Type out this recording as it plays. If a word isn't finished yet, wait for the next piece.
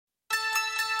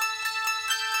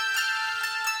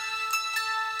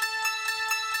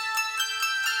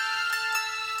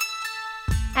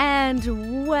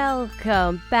And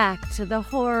welcome back to the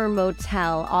Horror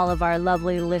Motel, all of our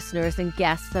lovely listeners and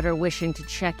guests that are wishing to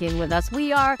check in with us.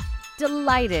 We are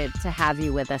delighted to have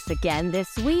you with us again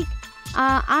this week.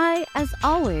 I, as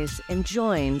always, am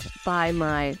joined by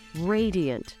my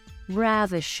radiant,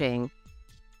 ravishing,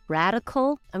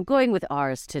 radical, I'm going with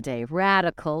R's today,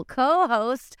 radical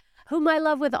co-host, whom I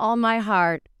love with all my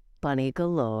heart, Bunny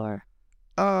Galore.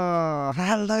 Oh,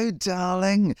 hello,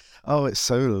 darling. Oh, it's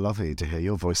so lovely to hear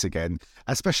your voice again.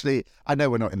 Especially, I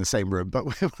know we're not in the same room, but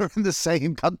we're in the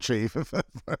same country for the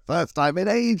first time in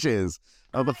ages.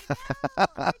 Oh,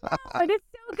 and it's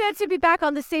so good to be back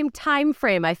on the same time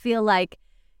frame. I feel like,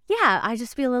 I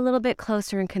just feel a little bit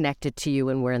closer and connected to you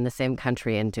when we're in the same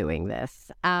country and doing this.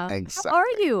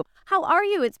 Exactly. How are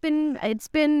you? It's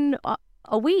been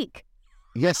a week.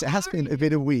 Yes, it has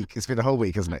been a week. It's been a whole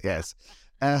week, hasn't it? Yes.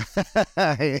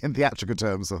 In theatrical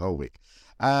terms, the whole week.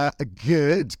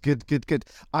 Good.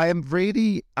 I am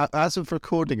really, as of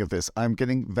recording of this, I'm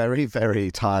getting very, very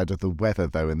tired of the weather,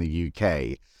 though, in the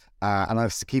UK. And I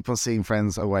keep on seeing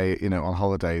friends away, on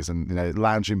holidays and,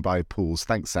 lounging by pools.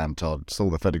 Thanks, Sam Todd. Saw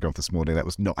the photograph this morning. That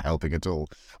was not helping at all.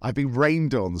 I've been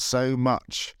rained on so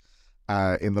much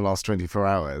in the last 24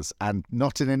 hours, and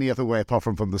not in any other way apart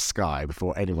from the sky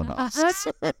before anyone asks.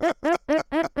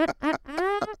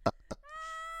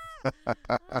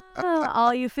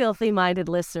 All you filthy-minded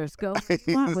listeners, go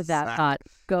with that thought.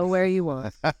 Go where you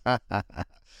want.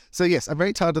 So yes, I'm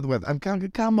very tired of the weather. I'm going,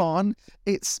 come on.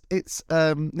 It's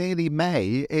nearly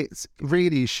May. It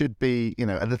really should be,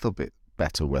 a little bit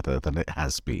better weather than it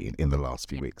has been in the last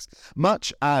few weeks.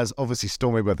 Much as, obviously,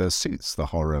 stormy weather suits the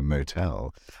Horror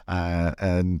Motel.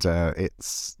 And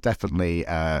it's definitely,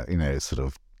 sort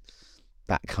of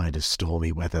that kind of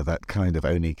stormy weather that kind of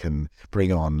only can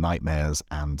bring on nightmares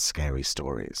and scary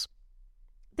stories.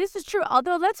 This is true.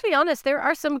 Although, let's be honest, there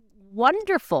are some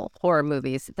wonderful horror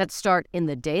movies that start in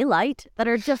the daylight that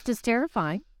are just as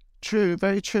terrifying. True,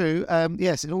 very true.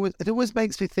 Yes, it always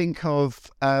makes me think of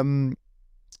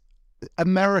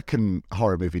American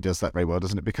horror movie does that very well,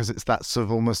 doesn't it? Because it's that sort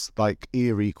of almost like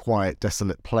eerie, quiet,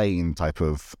 desolate plain type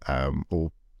of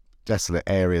or desolate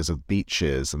areas of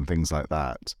beaches and things like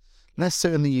that. Less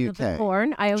so in the UK. The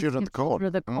Corn. I always Children of the Corn. Children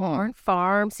of the Corn,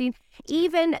 farm scene.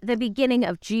 Even the beginning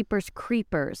of Jeepers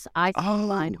Creepers. I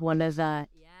find one of the...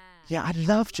 Yeah, I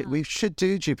loved it. We should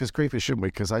do Jeepers Creepers, shouldn't we?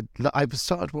 Because I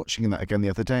started watching that again the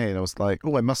other day, and I was like,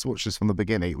 I must watch this from the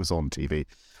beginning. It was on TV.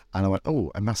 And I went,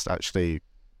 I must actually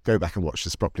go back and watch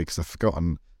this properly because I've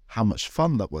forgotten how much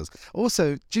fun that was.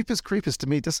 Also, Jeepers Creepers to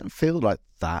me doesn't feel like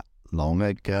that long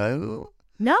ago.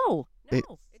 No, it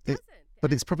doesn't.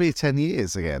 But it's probably 10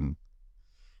 years again.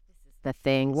 This is the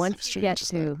thing. Once you get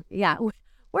to... Yeah,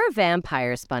 we're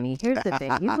vampires, Bunny. Here's the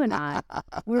thing. You and I,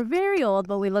 we're very old,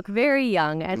 but we look very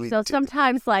young. And so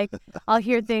sometimes, I'll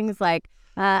hear things like,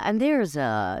 and there's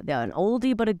an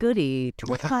oldie but a goodie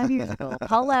 25 years ago.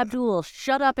 Paula Abdul,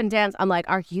 shut up and dance. I'm like,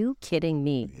 are you kidding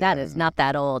me? Yeah. That is not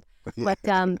that old. But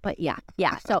yeah.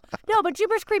 So no, but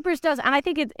Jeepers Creepers does, and I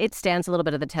think it stands a little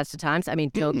bit of the test of times. I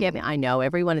mean, don't get me. I know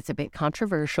everyone is a bit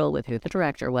controversial with who the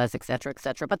director was, et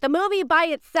cetera, but the movie by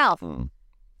itself,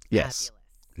 yes,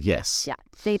 yeah,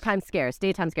 daytime scares.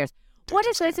 What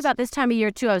is nice about this time of year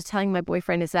too? I was telling my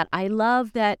boyfriend is that I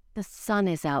love that the sun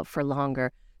is out for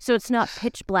longer, so it's not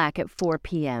pitch black at 4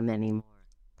 p.m. anymore.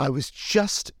 I was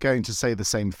just going to say the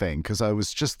same thing because I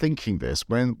was just thinking this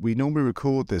when we normally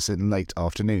record this in late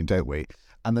afternoon, don't we?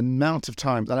 And the amount of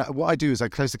times, what I do is I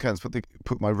close the curtains,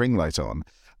 put my ring light on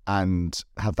and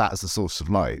have that as a source of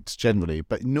light generally.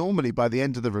 But normally by the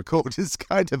end of the record, it's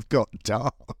kind of got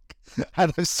dark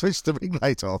and I've switched the ring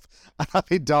light off and I'm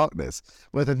in darkness.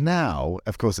 Whether now,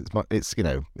 of course, it's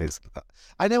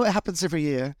I know it happens every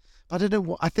year, but I don't know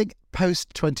what, I think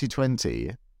post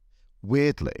 2020,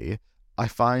 weirdly, I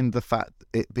find the fact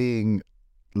it being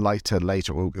lighter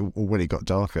later or when it got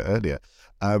darker earlier,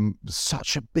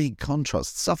 such a big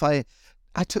contrast. Stuff I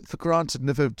took for granted,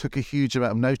 never took a huge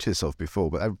amount of notice of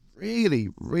before, but I really,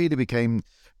 really became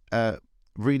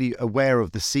really aware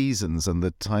of the seasons and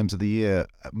the times of the year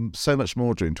so much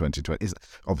more during 2020. It's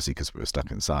obviously because we were stuck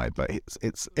inside, but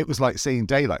it was like seeing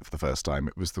daylight for the first time.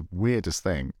 It was the weirdest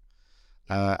thing.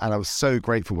 And I was so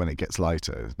grateful when it gets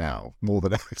lighter now, more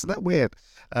than ever. Isn't that weird?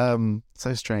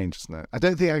 So strange, isn't it? I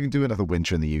don't think I can do another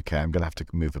winter in the UK. I'm going to have to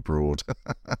move abroad.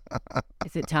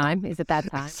 Is it time? Is it that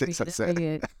time? Are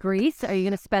you Greece? Are you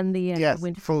going to spend the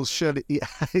winter? Full Shirley. Yeah,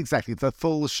 exactly. The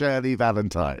full Shirley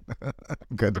Valentine.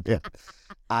 Good. Yeah.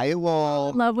 I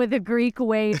all love with a Greek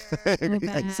waiter.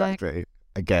 Exactly.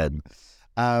 Again.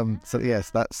 So yes,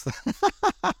 that's.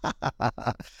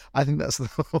 I think that's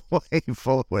the way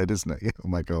forward, isn't it? Oh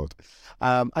my God,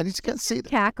 I need to get see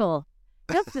cackle.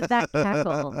 Just that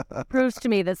cackle proves to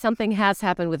me that something has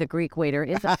happened with a Greek waiter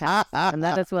in the past, and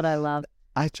that is what I love.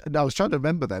 I was trying to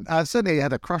remember then. I certainly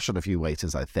had a crush on a few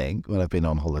waiters, I think, when I've been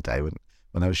on holiday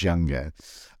when I was younger.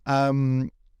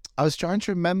 I was trying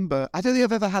to remember. I don't think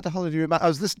I've ever had a holiday romance. I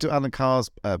was listening to Alan Carr's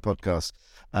podcast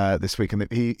this week, and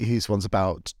his one's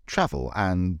about travel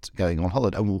and going on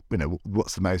holiday. And,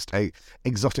 what's the most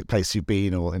exotic place you've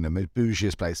been, or in the most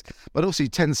bougiest place. But also, he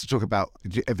tends to talk about,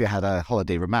 have you had a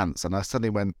holiday romance? And I suddenly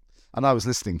went, and I was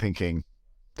listening, thinking,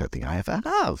 don't think I ever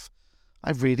have.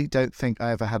 I really don't think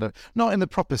I ever had not in the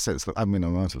proper sense that, I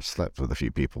might have slept with a few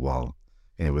people while,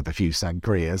 with a few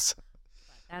sangrias.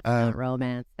 That's not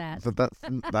romance. But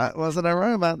that wasn't a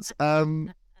romance.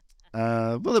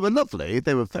 Well, they were lovely.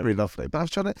 They were very lovely. But I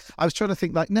was trying to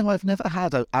think, like, no, I've never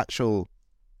had an actual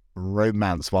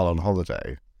romance while on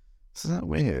holiday. Isn't that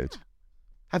weird?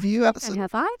 Have you had? I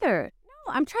have either.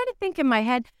 No, I'm trying to think in my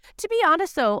head. To be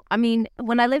honest, though,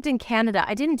 when I lived in Canada,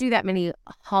 I didn't do that many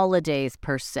holidays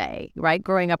per se. Right,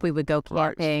 growing up, we would go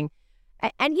camping,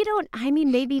 and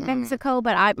maybe Mexico,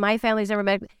 but my family's never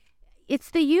met.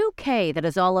 It's the UK that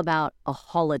is all about a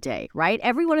holiday, right?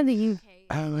 Everyone in the UK.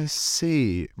 Oh, I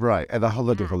see. Right. And the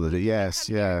holiday. Yes.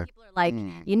 Yeah. People are like,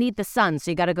 you need the sun.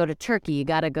 So you got to go to Turkey. You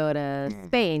got to go to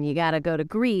Spain. You got to go to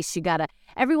Greece.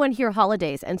 Everyone here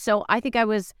holidays. And so I think I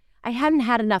hadn't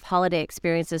had enough holiday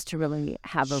experiences to really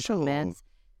have a romance.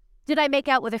 Did I make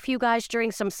out with a few guys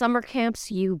during some summer camps?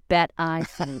 You bet I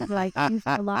did. Like, you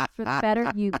a lot for the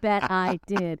better? You bet I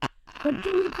did. But do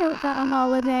you count that a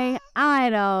holiday? I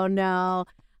don't know.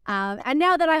 And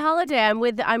now that I holiday, I'm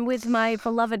with my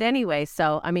beloved anyway.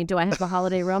 So, do I have a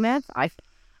holiday romance?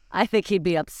 I think he'd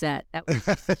be upset.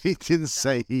 He didn't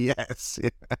say yes.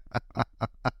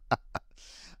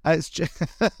 It's just,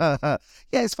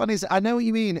 it's funny. I know what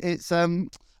you mean. It's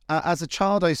as a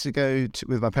child, I used to go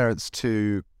with my parents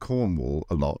to Cornwall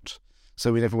a lot.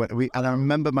 So we never went. And I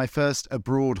remember my first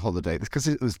abroad holiday, because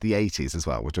it was the 80s as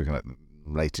well. We're talking like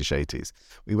late-ish 80s.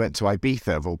 We went to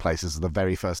Ibiza, of all places, the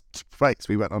very first place.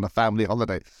 We went on a family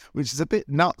holiday, which is a bit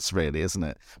nuts, really, isn't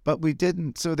it? But we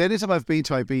didn't. So the only time I've been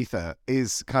to Ibiza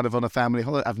is kind of on a family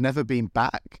holiday. I've never been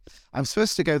back. I'm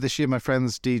supposed to go this year. My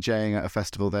friend's DJing at a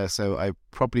festival there, so I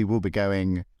probably will be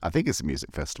going. I think it's a music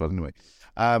festival anyway.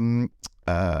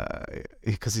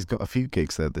 Because he's got a few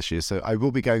gigs there this year, so I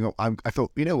will be going. I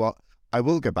thought, you know what? I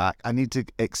will go back. I need to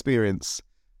experience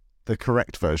the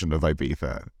correct version of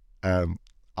Ibiza.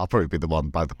 I'll probably be the one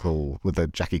by the pool with the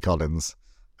Jackie Collins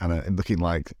and looking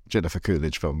like Jennifer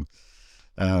Coolidge from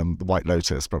The White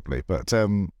Lotus, probably. But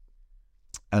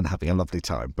and having a lovely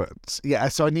time. But yeah,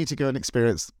 so I need to go and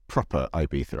experience proper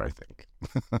Ibiza, I think.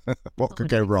 What could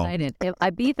go wrong?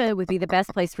 Ibiza would be the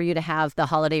best place for you to have the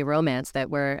holiday romance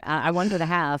I wanted to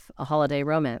have a holiday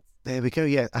romance. There we go.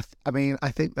 Yeah,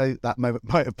 I think that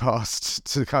moment might have passed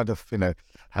to kind of,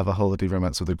 have a holiday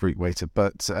romance with a Greek waiter.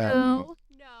 But no,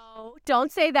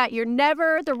 don't say that. You're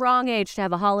never the wrong age to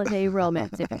have a holiday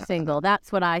romance if you're single.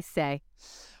 That's what I say.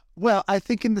 Well, I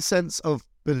think in the sense of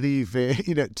believing,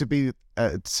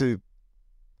 to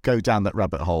go down that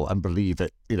rabbit hole and believe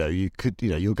it, you could,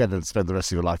 you're going to spend the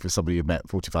rest of your life with somebody you met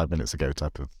 45 minutes ago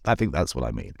type of. I think that's what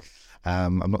I mean.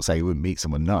 I'm not saying you wouldn't meet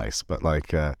someone nice, but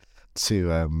like.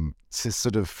 To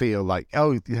sort of feel like,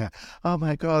 oh yeah, oh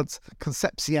my God,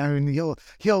 Concepcion, you're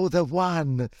the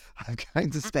one. I'm going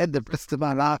to spend the rest of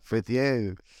my life with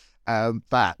you.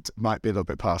 That might be a little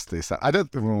bit past this. I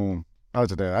don't know.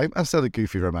 I'm still a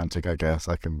goofy romantic, I guess.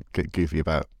 I can get goofy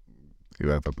about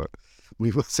whoever, but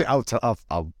we will see. I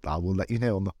will let you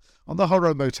know on the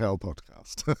Horror Motel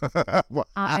podcast.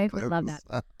 I would love that.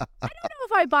 I don't know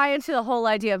if I buy into the whole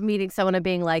idea of meeting someone and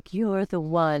being like, you're the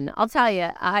one. I'll tell you,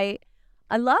 I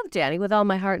love Danny with all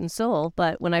my heart and soul,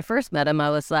 but when I first met him, I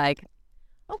was like,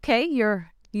 okay,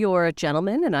 you're a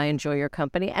gentleman and I enjoy your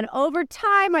company. And over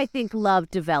time, I think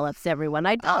love develops, everyone.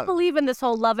 I don't believe in this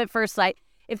whole love at first sight.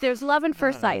 If there's love at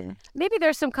first sight, maybe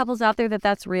there's some couples out there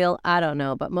that's real. I don't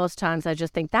know. But most times I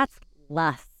just think that's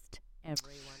lust.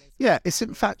 Everyone is. Yeah, it's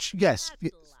yes.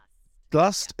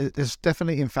 Lust is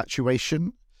definitely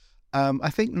infatuation. I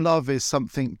think love is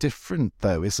something different,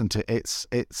 though, isn't it? It's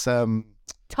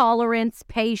tolerance,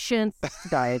 patience.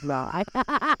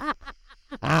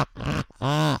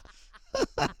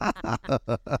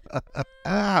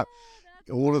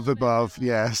 All of the above.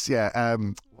 Yes. Yeah.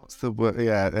 What's the word?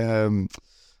 Yeah.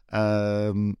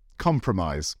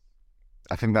 Compromise.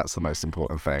 I think that's the most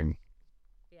important thing.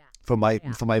 Yeah. For my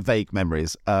vague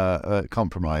memories,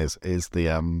 compromise is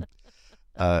the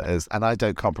And I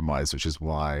don't compromise, which is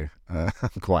why I'm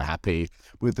quite happy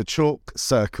with the chalk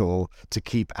circle to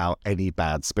keep out any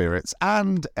bad spirits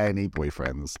and any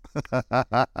boyfriends.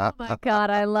 Oh my God,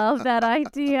 I love that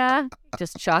idea.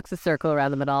 Just chalks a circle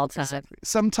around them at all times.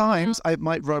 Sometimes I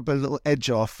might rub a little edge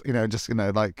off, just,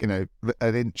 an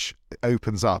inch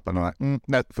opens up and I'm like,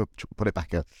 no, put it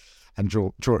back in and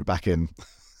draw it back in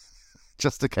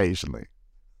just occasionally.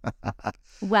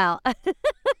 Well,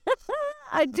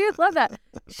 I do love that.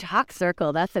 Chalk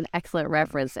circle. That's an excellent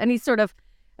reference. And he's sort of,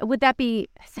 is that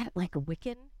like a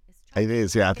Wiccan? It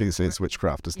is, yeah. I think it's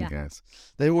witchcraft, isn't it? Yes.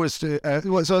 They always do.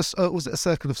 Was it a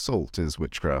circle of salt is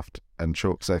witchcraft and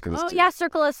chalk circle is... Oh, yeah,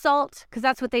 circle of salt. Because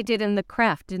that's what they did in The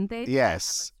Craft, didn't they?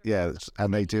 Yes, yeah.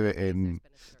 And they do it in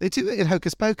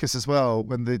Hocus Pocus as well,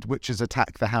 when the witches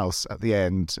attack the house at the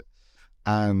end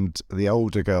and the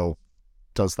older girl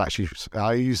does that.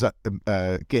 I use that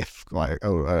gif quite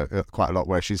a lot,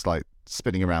 where she's like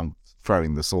spinning around,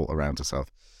 throwing the salt around herself.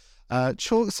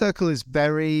 Chalk circle is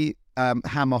very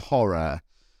Hammer horror.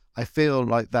 I feel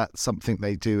like that's something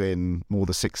they do in more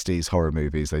the 60s horror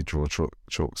movies. They draw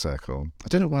chalk circle. I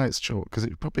don't know why it's chalk, because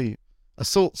a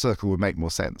salt circle would make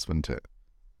more sense, wouldn't it?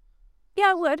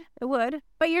 Yeah, it would.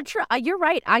 But you're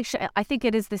right. I think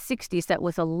it is the 60s that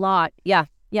was a lot. Yeah.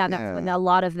 That's when a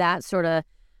lot of that sort of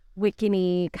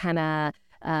Wiccan-y kind of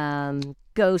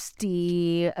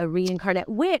ghosty, reincarnate,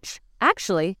 which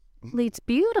actually leads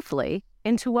beautifully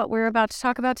into what we're about to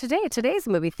talk about today. Today's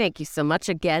movie. Thank you so much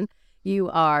again. You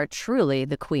are truly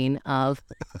the queen of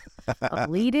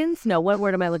lead-ins. No, what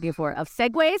word am I looking for? Of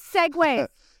segues.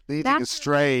 Leading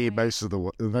astray most of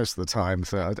the time.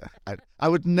 So I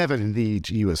would never lead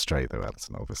you astray, though,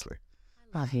 Alison. Obviously.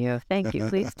 Love you. Thank you.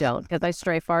 Please don't, because I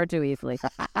stray far too easily.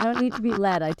 I don't need to be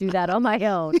led. I do that on my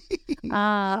own.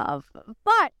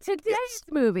 But today's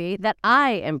movie that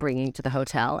I am bringing to the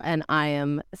hotel, and I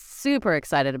am super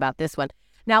excited about this one.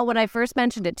 Now, when I first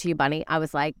mentioned it to you, Bunny, I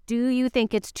was like, do you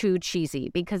think it's too cheesy?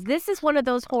 Because this is one of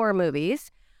those horror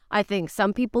movies I think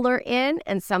some people are in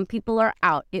and some people are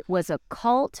out. It was a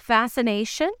cult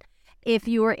fascination. If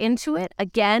you were into it,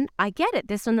 again, I get it.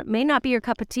 This one may not be your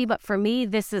cup of tea, but for me,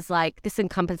 this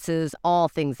encompasses all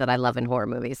things that I love in horror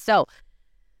movies. So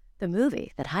the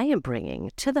movie that I am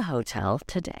bringing to the hotel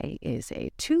today is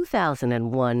a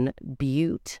 2001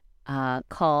 beaut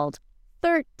called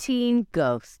 13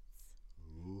 Ghosts.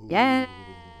 Yeah.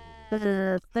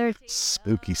 13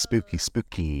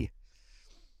 Spooky.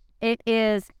 It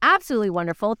is absolutely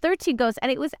wonderful. 13 Ghosts,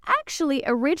 and it was actually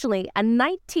originally a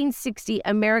 1960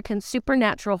 American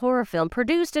supernatural horror film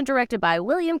produced and directed by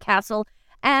William Castle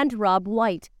and Rob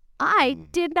White. I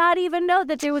did not even know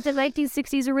that there was a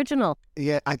 1960s original.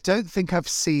 Yeah, I don't think I've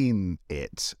seen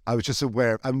it. I was just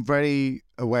I'm very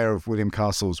aware of William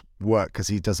Castle's work because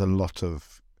he does a lot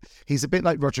of... He's a bit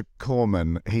like Roger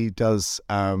Corman. He does...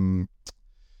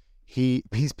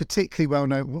 He's particularly well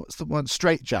known. What's the one?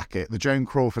 Straight Jacket, the Joan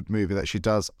Crawford movie that she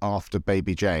does after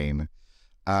Baby Jane,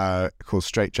 called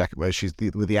Straight Jacket, where she's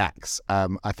with the axe.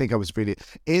 I think I was really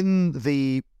in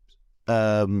the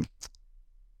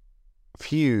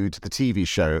Feud, the TV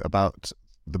show about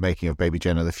the making of Baby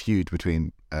Jane, or the feud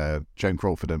between Joan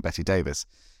Crawford and Bette Davis.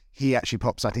 He actually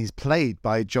pops out. He's played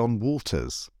by John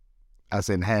Walters, as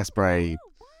in Hairspray.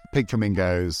 Pink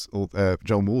Flamingos,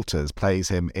 John Walters plays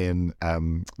him in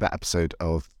that episode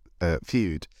of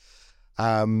Feud.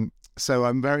 So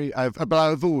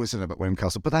I've always known about William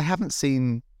Castle, but I haven't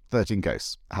seen 13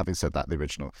 Ghosts, having said that, the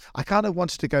original. I kind of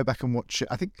wanted to go back and watch it.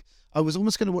 I think I was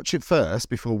almost going to watch it first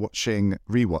before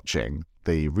rewatching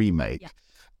the remake. Yeah.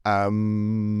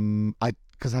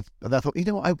 Because I thought, you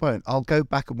know what, I won't. I'll go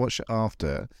back and watch it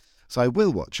after. So I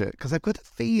will watch it, because I've got a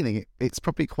feeling it's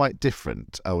probably quite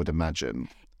different, I would imagine.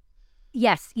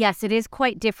 Yes, it is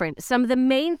quite different. Some of the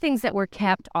main things that were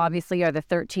kept, obviously, are the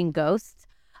 13 Ghosts.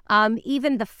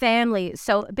 Even the family.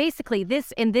 So basically,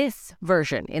 in this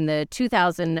version, in the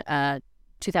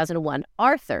 2001,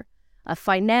 Arthur, a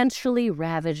financially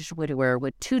ravaged widower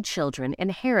with 2 children,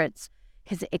 inherits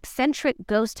his eccentric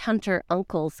ghost hunter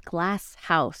uncle's glass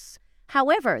house.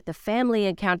 However, the family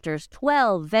encounters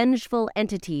 12 vengeful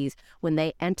entities when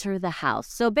they enter the house.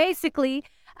 So basically,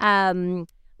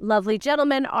 lovely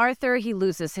gentleman, Arthur, he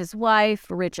loses his wife.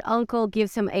 Rich uncle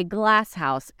gives him a glass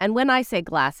house. And when I say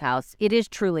glass house, it is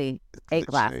truly a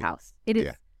glass house. It is.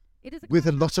 Yeah. It is with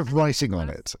a lot of writing on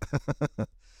it. A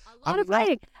lot of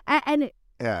writing.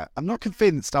 Yeah, I'm not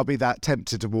convinced I'll be that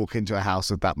tempted to walk into a house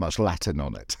with that much Latin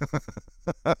on it.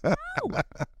 No.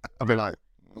 I'll be like...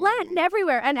 Latin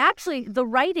everywhere. And actually, the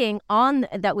writing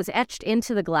that was etched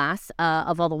into the glass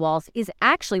of all the walls is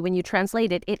actually, when you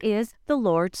translate it, it is the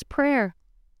Lord's Prayer.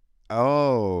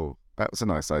 Oh, That was a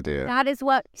nice idea. That is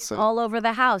what all over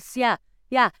the house. Yeah,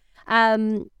 yeah. But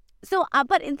this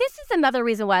is another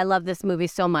reason why I love this movie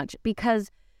so much,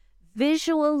 because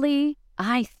visually,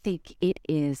 I think it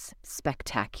is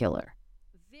spectacular.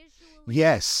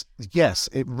 Yes,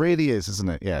 it really is, isn't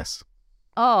it? Yes.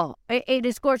 Oh, it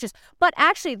is gorgeous. But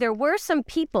actually, there were some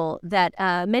people that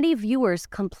many viewers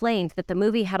complained that the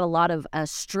movie had a lot of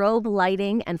strobe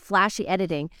lighting and flashy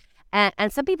editing.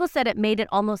 And some people said it made it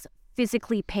almost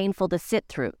physically painful to sit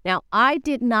through. Now, I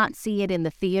did not see it in the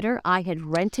theater. I had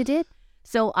rented it.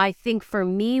 So I think for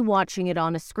me, watching it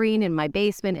on a screen in my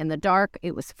basement in the dark,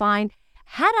 it was fine.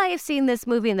 Had I have seen this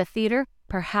movie in the theater,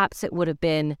 perhaps it would have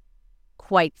been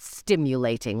quite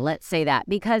stimulating. Let's say that,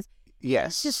 because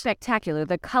it's just spectacular.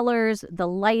 The colors, the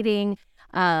lighting,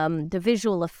 the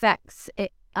visual effects.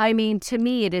 To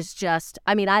me, it is just,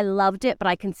 I loved it, but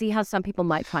I can see how some people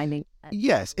might find it.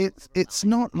 Yes, it's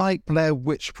not like Blair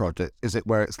Witch Project, is it,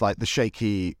 where it's like the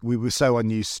shaky, we were so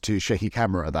unused to shaky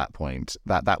camera at that point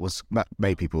that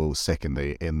made people sick in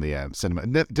the cinema.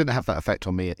 It didn't have that effect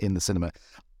on me in the cinema.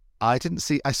 I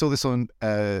saw this on,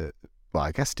 I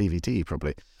guess DVD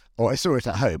probably, or I saw it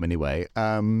at home anyway,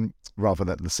 rather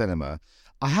than the cinema.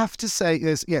 I have to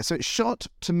say, so it's shot,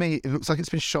 to me, it looks like it's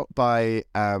been shot by,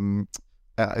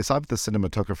 it's either the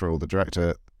cinematographer or the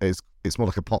director. It's more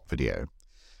like a pop video.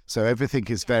 So everything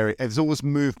is there's always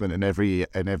movement in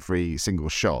every single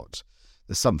shot.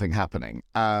 There's something happening.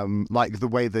 Like the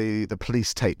way the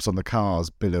police tapes on the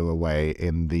cars billow away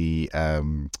in the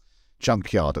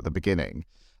junkyard at the beginning.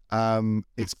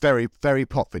 It's very, very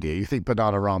pop video. You think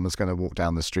Bananarama's going to walk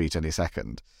down the street any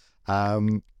second.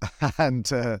 And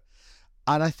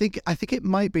I think it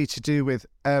might be to do with,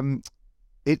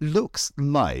 it looks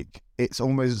like it's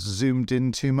almost zoomed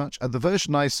in too much. The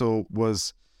version I saw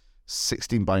was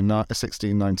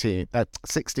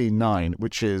 16:9,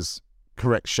 which is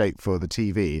correct shape for the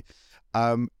TV.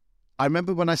 I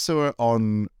remember when I saw it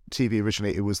on TV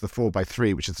originally, it was the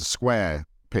 4:3, which is the square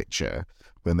picture,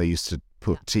 when they used to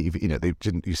put TV, they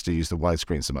didn't used to use the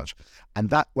widescreen so much.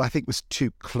 And that, I think, was too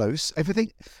close.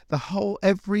 Every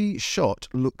shot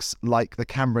looks like the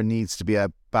camera needs to be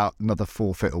about another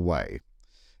 4 feet away.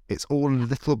 It's all a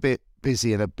little bit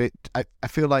busy and a bit, I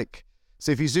feel like,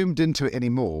 so if you zoomed into it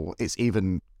anymore, it's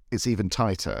even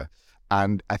tighter.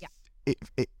 And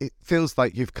it feels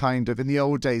like you've kind of, in the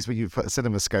old days when you put a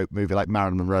CinemaScope movie like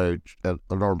Marilyn Monroe,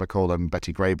 Lauren Bacall and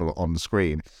Betty Grable on the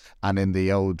screen, and in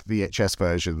the old VHS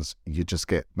versions, you just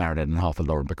get Marilyn and half of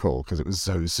Lauren Bacall because it was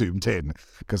so zoomed in,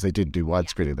 because they didn't do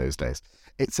widescreen in those days.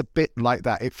 It's a bit like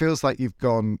that. It feels like you've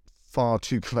gone far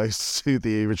too close to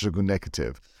the original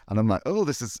negative. And I'm like, oh,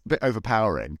 this is a bit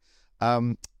overpowering.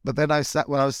 But then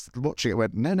when I was watching it, I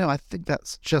went, no, I think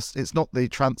that's just, it's not the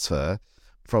transfer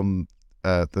from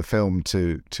the film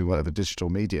to whatever digital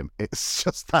medium. It's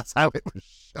just, that's how it was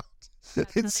shot.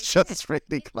 It's just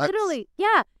really close. Literally,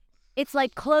 yeah. It's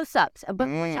like close-ups, but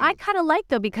which I kind of like,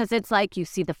 though, because it's like you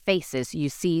see the faces, you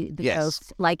see the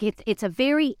ghosts. Like it's a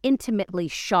very intimately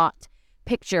shot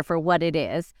picture for what it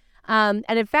is. And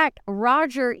in fact,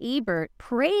 Roger Ebert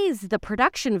praised the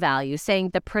production value, saying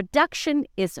the production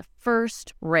is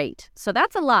first rate. So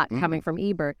that's a lot coming from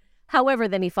Ebert. However,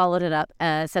 then he followed it up,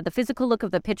 said the physical look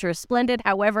of the picture is splendid.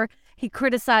 However, he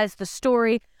criticized the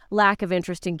story, lack of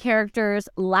interesting characters,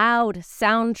 loud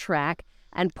soundtrack,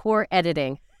 and poor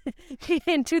editing.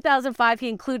 In 2005, he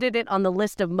included it on the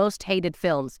list of most hated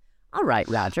films. All right,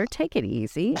 Roger, take it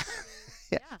easy.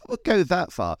 Yeah, we'll go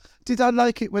that far. Did I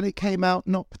like it when it came out?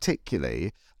 Not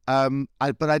particularly. But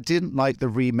I didn't like the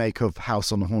remake of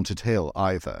House on Haunted Hill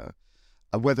either.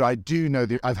 Whether I do know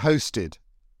I've hosted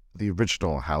the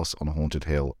original House on Haunted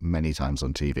Hill many times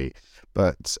on TV,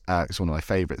 but it's one of my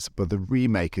favourites. But the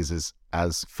remake is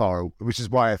as far, which is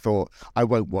why I thought I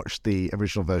won't watch the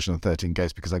original version of 13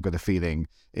 Ghosts, because I've got a feeling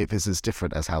if it's as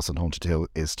different as House on Haunted Hill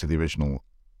is to the original,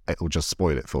 it will just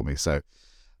spoil it for me. So,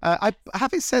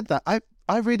 having said that,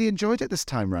 I really enjoyed it this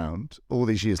time round. All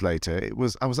these years later,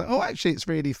 I was like, oh, actually, it's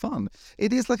really fun.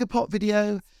 It is like a pop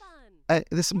video.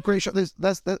 There's some great shots.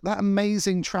 There's that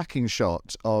amazing tracking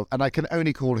shot of, and I can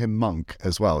only call him Monk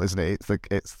as well, isn't it?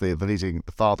 It's the leading.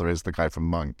 The father is the guy from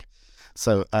Monk.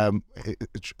 So it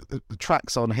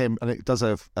tracks on him, and it does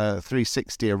a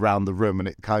 360 around the room, and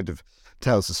it kind of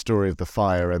tells the story of the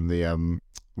fire and the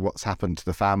what's happened to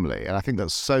the family. And I think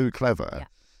that's so clever. Yeah.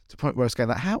 To the point where I was going,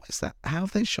 like, how is that? How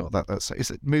have they shot that?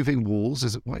 Is it moving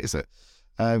walls? What is it?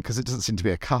 Because it doesn't seem to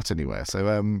be a cut anywhere.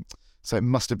 So it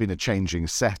must have been a changing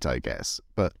set, I guess.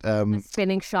 But a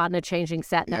spinning shot and a changing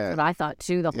set. That's what I thought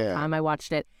too the whole time I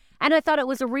watched it. And I thought it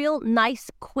was a real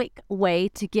nice, quick way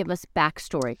to give us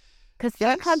backstory. Because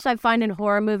sometimes I find in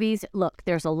horror movies, look,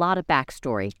 there's a lot of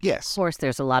backstory. Yes. Of course,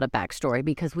 there's a lot of backstory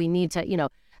because we need to,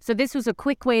 So this was a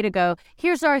quick way to go,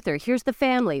 here's Arthur, here's the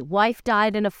family. Wife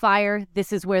died in a fire.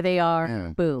 This is where they are. Yeah.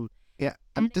 Boom. Yeah.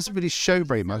 And it doesn't really show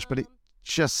very much, but it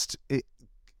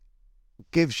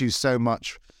gives you so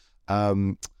much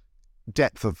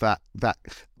depth of that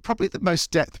probably the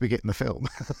most depth we get in the film,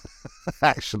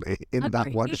 actually, in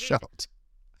that one shot.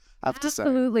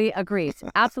 Absolutely agreed.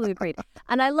 Absolutely agreed.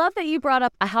 And I love that you brought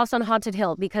up A House on Haunted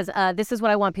Hill because this is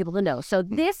what I want people to know. So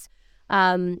this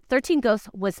 13 Ghosts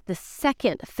was the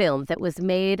second film that was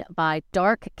made by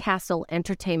Dark Castle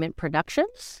Entertainment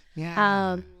Productions.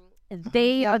 Yeah.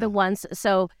 They are the ones.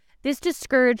 So this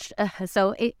discouraged.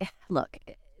 Look,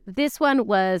 this one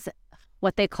was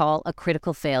what they call a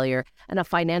critical failure and a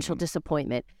financial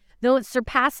disappointment. Though it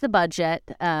surpassed the budget,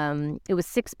 it was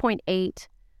 $6.8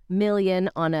 million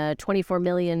on a $24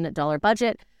 million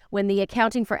budget. When the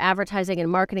accounting for advertising and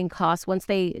marketing costs, once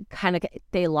they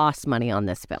lost money on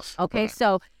this film. Okay,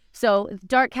 so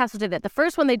Dark Castle did that. The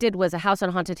first one they did was A House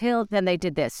on Haunted Hill. Then they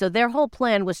did this. So their whole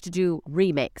plan was to do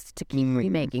remakes, to keep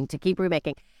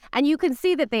remaking. And you can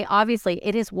see that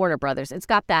it is Warner Brothers. It's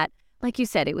got that, like you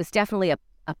said, it was definitely a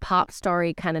pop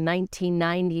starry kind of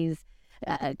 1990s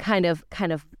kind of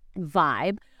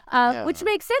vibe, which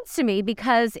makes sense to me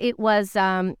because it was.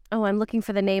 I'm looking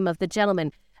for the name of the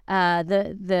gentleman.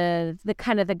 The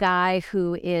kind of the guy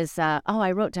who is.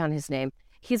 I wrote down his name.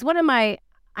 He's one of my.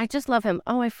 I just love him.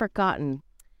 Oh, I've forgotten.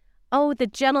 Oh, the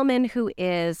gentleman who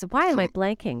is. Why am I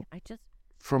blanking?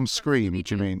 From Scream,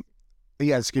 do you mean?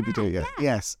 Yeah, Scooby-Doo. Yeah.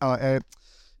 Yes.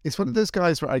 It's one of those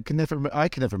guys where I can never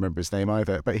remember his name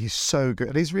either, but he's so good.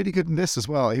 And he's really good in this as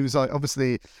well. He was like,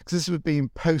 obviously, because this would be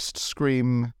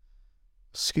post-Scream.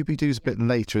 Scooby-Doo's a bit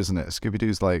later, isn't it?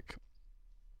 Scooby-Doo's like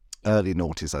early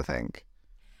noughties, I think.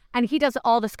 And he does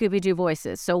all the Scooby-Doo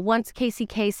voices. So once Casey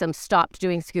Kasem stopped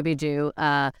doing Scooby-Doo,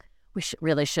 we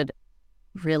should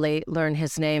really learn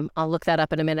his name. I'll look that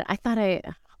up in a minute. Oh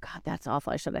God, that's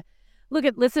awful. I should have.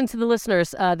 Listen to the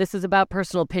listeners. This is about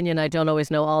personal opinion. I don't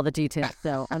always know all the details.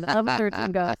 So on the other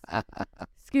 13 Ghosts,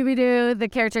 Scooby-Doo, the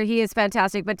character, he is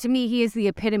fantastic. But to me, he is the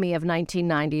epitome of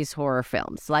 1990s horror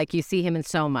films. Like you see him in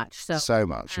so much. So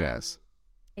much, yes.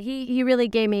 He really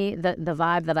gave me the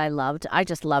vibe that I loved. I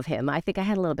just love him. I think I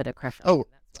had a little bit of crush on him.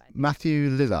 Matthew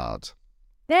Lillard.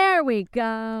 There we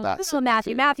go.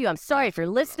 Matthew. Matthew, I'm sorry if you're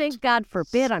listening. God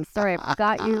forbid. I'm sorry I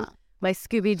forgot you. My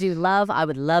Scooby-Doo love. I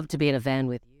would love to be in a van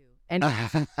with you. And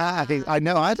I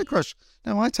know. I had a crush.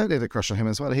 No, I totally had a crush on him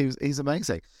as well. He's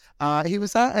amazing. He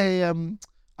was at a.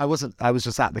 I was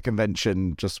just at the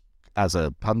convention just as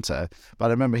a punter, but I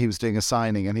remember he was doing a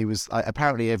signing, and he was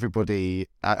apparently everybody.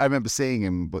 I remember seeing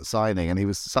him signing, and he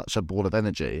was such a ball of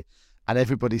energy, and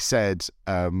everybody said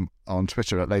on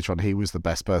Twitter later on he was the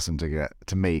best person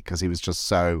to meet because he was just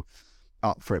so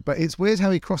up for it. But it's weird how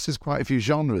he crosses quite a few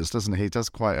genres, doesn't he? He does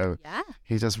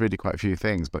he does really quite a few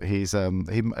things, but he's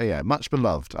much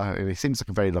beloved. He seems like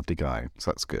a very lovely guy,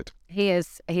 so that's good.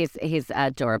 He's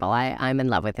adorable. I'm in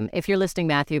love with him. If you're listening,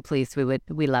 Matthew, please,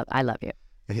 I love you.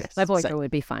 Yes, my boyfriend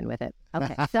would be fine with it.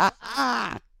 Okay.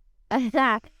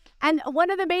 So, and one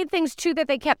of the main things too that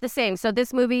they kept the same. So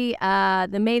this movie,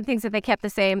 the main things that they kept the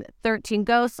same, 13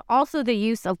 Ghosts, also the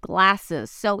use of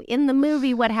glasses. So in the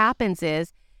movie, what happens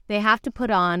is they have to put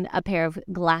on a pair of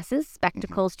glasses,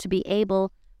 spectacles, to be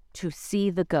able to see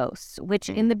the ghosts, which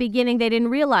in the beginning they didn't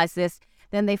realize this.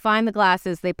 Then they find the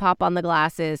glasses, they pop on the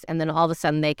glasses, and then all of a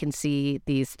sudden they can see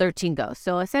these 13 ghosts.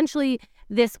 So essentially,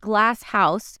 this glass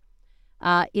house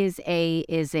is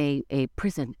a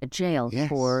prison, a jail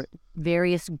for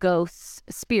various ghosts,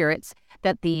 spirits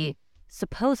that the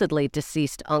supposedly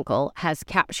deceased uncle has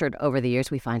captured over the years.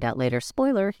 We find out later,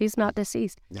 spoiler, he's not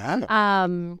deceased. Yeah.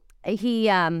 He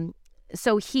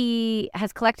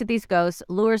has collected these ghosts,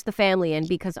 lures the family in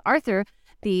because Arthur,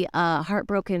 the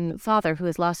heartbroken father who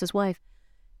has lost his wife,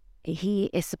 he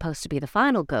is supposed to be the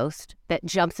final ghost that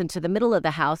jumps into the middle of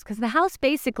the house because the house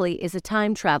basically is a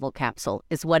time travel capsule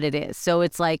is what it is. So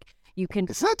it's like you can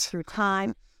through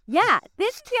time. Yeah,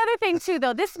 this is the other thing too,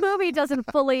 though. This movie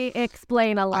doesn't fully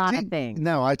explain a lot of things.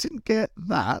 No, I didn't get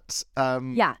that.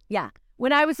 Yeah.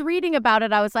 When I was reading about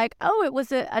it, I was like, oh, it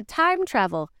was a time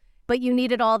travel. But you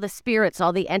needed all the spirits,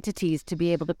 all the entities to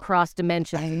be able to cross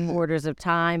dimensions, orders of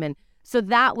time. And so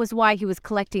that was why he was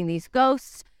collecting these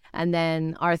ghosts. And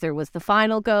then Arthur was the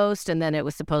final ghost, and then it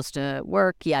was supposed to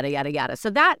work, yada, yada, yada. So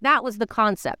that was the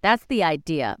concept. That's the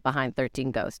idea behind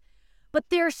 13 Ghosts. But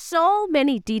there's so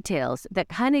many details that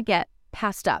kind of get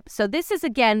passed up. So this is,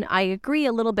 again, I agree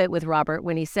a little bit with Robert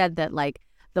when he said that, like,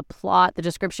 the plot, the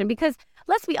description, because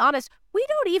let's be honest, we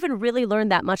don't even really learn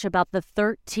that much about the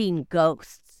 13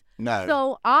 ghosts. No.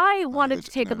 So I wanted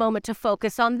to take a moment to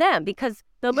focus on them because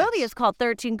the movie is called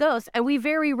 13 Ghosts, and we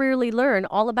very rarely learn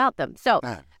all about them. So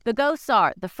the ghosts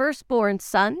are the firstborn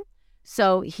son.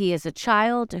 So he is a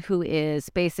child who is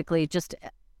basically just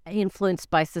influenced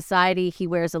by society. He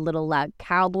wears a little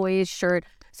cowboy shirt.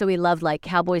 So he loved like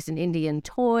cowboys and Indian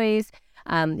toys.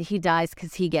 He dies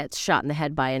because he gets shot in the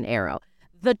head by an arrow.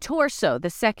 The torso, the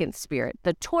second spirit.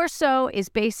 The torso is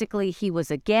basically he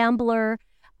was a gambler.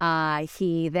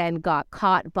 He then got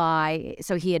caught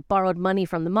so he had borrowed money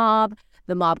from the mob.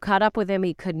 The mob caught up with him.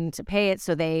 He couldn't pay it,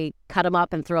 so they cut him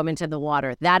up and throw him into the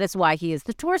water. That is why he is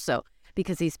the torso,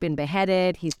 because he's been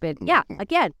beheaded. He's been,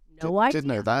 again, no idea.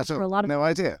 Didn't know that. No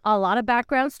idea. A lot of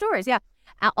background stories, yeah.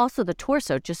 Also, the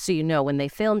torso, just so you know, when they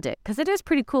filmed it, because it is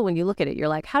pretty cool when you look at it. You're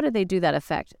like, how did they do that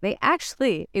effect?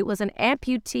 It was an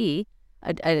amputee,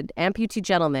 an amputee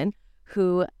gentleman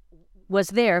who was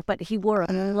there, but he wore a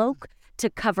cloak to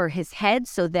cover his head.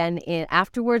 So then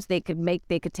afterwards, they could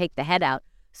take the head out.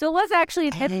 So it was actually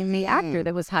the actor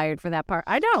that was hired for that part.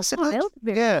 I know. It was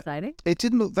very exciting. It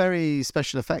didn't look very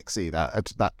special effectsy.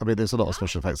 That I mean, there's a lot of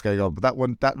special effects going on, but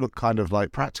that looked kind of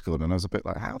like practical, and I was a bit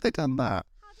like, how have they done that?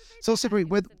 So also,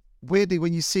 weirdly,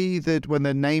 when you see when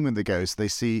they're naming the ghost, you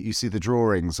see the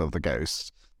drawings of the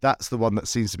ghost. That's the one that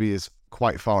seems to be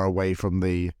quite far away from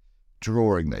the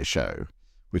drawing they show,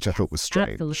 which I thought was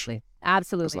strange.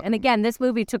 Absolutely. And again, this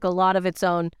movie took a lot of its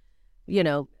own,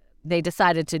 they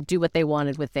decided to do what they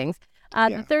wanted with things.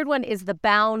 The third one is the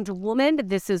bound woman.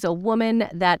 This is a woman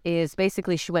that is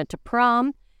basically, she went to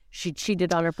prom. She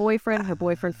cheated on her boyfriend. Her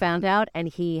boyfriend found out, and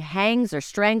he hangs or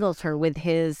strangles her with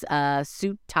his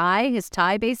his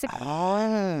tie, basically.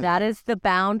 That is the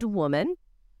bound woman.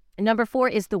 And number 4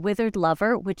 is the withered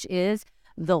lover, which is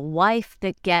the wife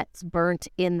that gets burnt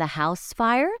in the house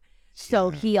fire.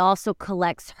 So he also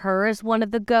collects her as one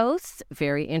of the ghosts.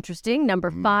 Very interesting.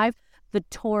 Number 5, the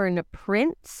torn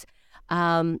prince.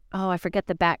 I forget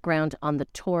the background on the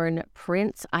torn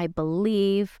prince. I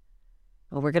believe.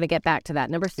 Well, we're going to get back to that.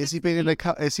 Number 6. Is he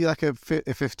like a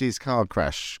 50s car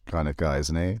crash kind of guy,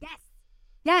 isn't he? Yes.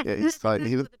 Yeah, it's like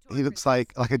he looks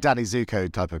like a Danny Zuko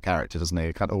type of character, doesn't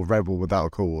he? Kind of rebel without a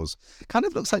cause. Kind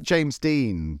of looks like James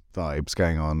Dean vibes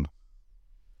going on.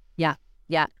 Yeah.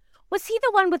 Was he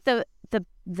the one with the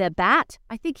bat?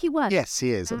 I think he was. Yes,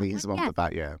 he is. I think he's the one with the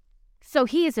bat. Yeah. So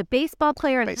he is a baseball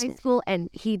player in high school, and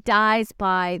he dies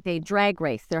by they drag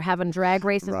race. They're having drag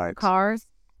races with cars.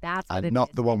 That's what and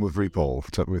not the one with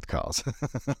RuPaul with cars.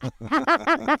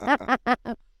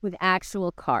 With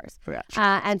actual cars.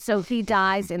 And so he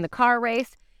dies in the car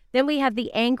race. Then we have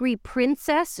the angry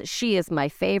princess. She is my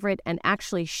favorite. And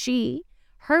actually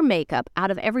her makeup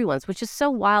out of everyone's, which is so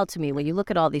wild to me when you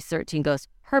look at all these 13 ghosts,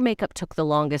 her makeup took the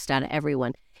longest out of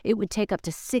everyone. It would take up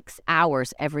to 6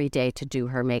 hours every day to do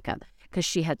her makeup because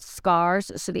she had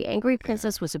scars. So the angry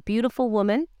princess was a beautiful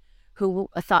woman who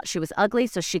thought she was ugly.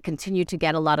 So she continued to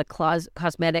get a lot of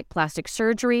cosmetic plastic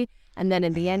surgery. And then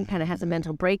in the end kind of has a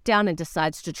mental breakdown and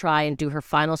decides to try and do her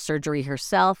final surgery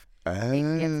herself.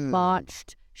 It gets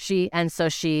botched. She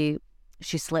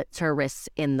slits her wrists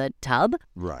in the tub.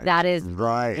 Right. That is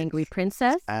Angry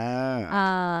Princess.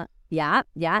 The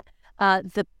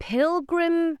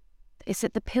Pilgrim. Is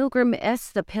it the Pilgrim?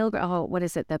 The Pilgrim. Oh, what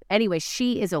is it? Anyway,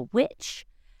 she is a witch.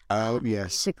 Oh, yes.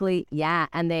 Basically, yeah.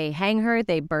 And they hang her.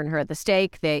 They burn her at the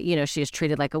stake. She is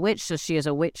treated like a witch. So she is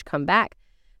a witch come back.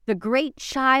 The Great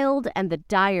Child and the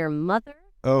Dire Mother.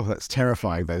 Oh, that's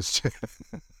terrifying, those two.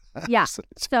 Yeah.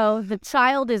 So the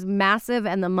child is massive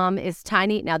and the mom is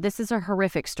tiny. Now, this is a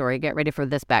horrific story. Get ready for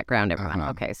this background, everyone.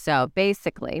 Okay. So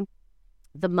basically,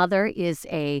 the mother is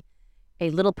a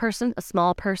little person, a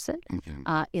small person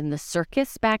in the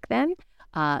circus back then.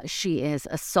 She is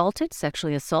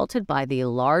sexually assaulted by the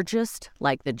largest,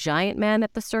 like the giant man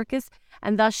at the circus.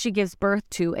 And thus she gives birth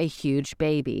to a huge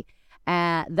baby.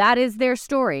 That is their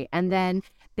story. And then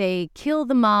they kill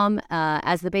the mom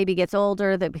as the baby gets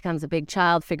older, that becomes a big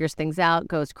child, figures things out,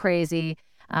 goes crazy,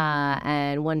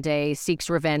 and one day seeks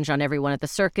revenge on everyone at the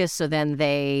circus. So then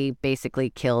they basically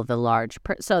kill the large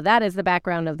So that is the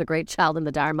background of the Great Child and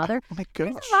the Dire Mother. Oh my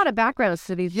gosh. There's a lot of backgrounds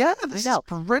to these. Yeah, this is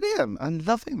brilliant. I'm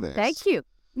loving this. Thank you.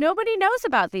 Nobody knows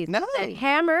about these. No.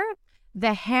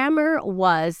 The Hammer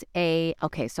was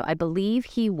so I believe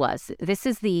this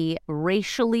is the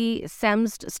racially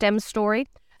stemmed story.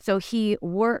 So he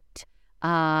worked,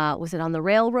 was it on the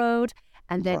railroad?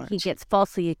 And then he gets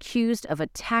falsely accused of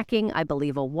attacking, I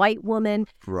believe, a white woman.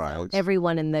 Right.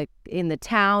 Everyone in the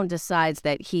town decides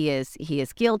that he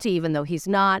is guilty, even though he's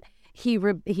not.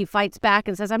 he fights back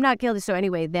and says, I'm not guilty. So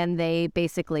anyway, then they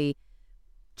basically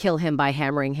kill him by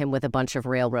hammering him with a bunch of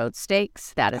railroad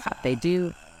stakes. That is what they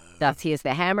do. Thus, he is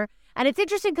the hammer. And it's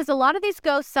interesting because a lot of these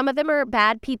ghosts, some of them are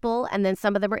bad people, and then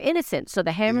some of them are innocent. So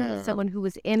the hammer is someone who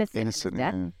was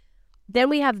innocent. Then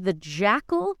we have the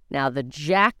jackal. Now, the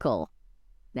jackal.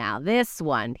 Now, this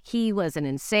one, he was an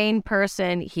insane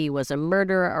person. He was a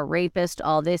murderer, a rapist,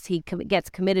 all this. He gets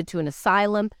committed to an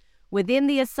asylum. Within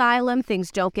the asylum,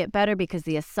 things don't get better because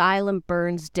the asylum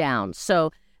burns down.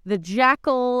 So the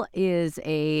jackal is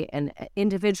an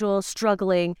individual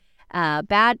struggling,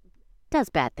 does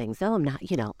bad things, though. I'm not,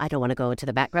 I don't want to go into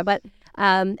the background, but,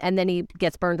 and then he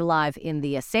gets burned alive in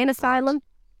the insane asylum.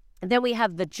 And then we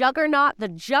have the Juggernaut. The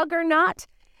Juggernaut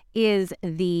is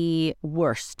the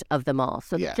worst of them all.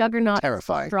 So the Juggernaut is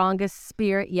the strongest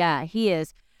spirit. Yeah, he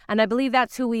is. And I believe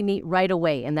that's who we meet right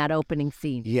away in that opening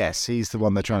scene. Yes, he's the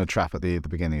one they're trying to trap at the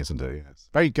beginning, isn't he? Yes.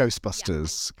 Very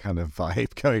Ghostbusters kind of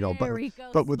vibe going on,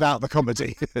 but without the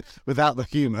comedy, without the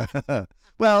humour.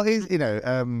 Well, he's,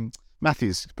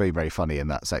 Matthew's very, very funny in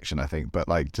that section, I think, but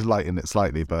like to lighten it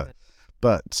slightly.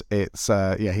 But it's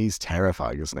he's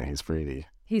terrifying, isn't he?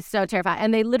 He's so terrifying,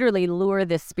 and they literally lure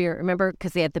this spirit. Remember,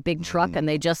 because they had the big truck, and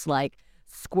they just like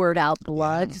squirt out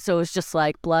blood. So it's just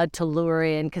like blood to lure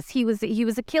in, because he was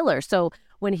a killer. So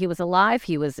when he was alive,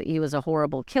 he was a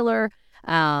horrible killer.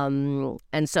 And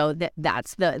so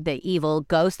that's the evil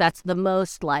ghost. That's the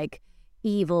most like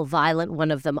evil, violent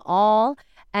one of them all.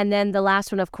 And then the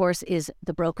last one, of course, is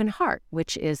the broken heart,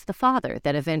 which is the father,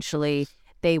 that eventually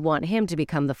they want him to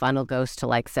become the final ghost to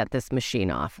like set this machine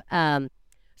off.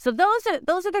 So those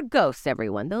are the ghosts,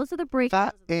 everyone. Those are the break.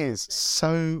 That is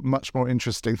so much more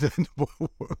interesting than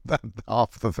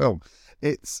half of the film.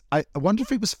 I wonder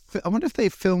if they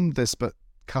filmed this but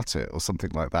cut it or something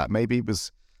like that. Maybe it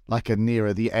was like a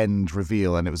nearer the end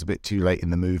reveal and it was a bit too late in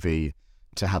the movie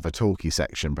to have a talky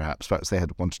section, perhaps. Perhaps they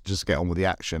had wanted to just get on with the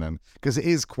action, and because it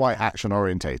is quite action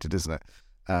orientated, isn't it?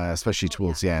 Especially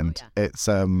towards the end. It's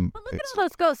But look at all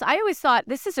those ghosts. I always thought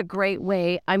this is a great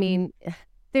way. I mean,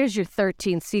 there's your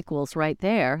 13 sequels right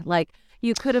there. Like,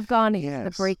 you could have gone into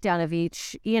the breakdown of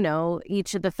each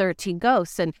of the 13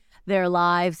 ghosts and their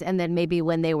lives, and then maybe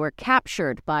when they were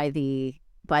captured by the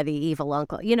evil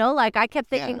uncle. Like I kept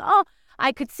thinking,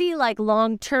 I could see like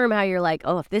long term how you're like,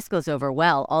 if this goes over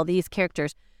well, all these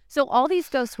characters. So all these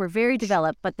ghosts were very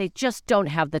developed, but they just don't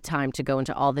have the time to go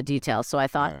into all the details. So I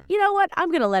thought, you know what? I'm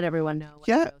going to let everyone know.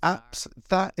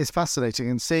 That is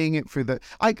fascinating, and seeing it through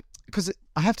because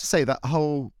I have to say that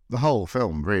the whole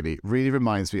film really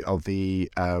reminds me of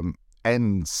the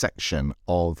end section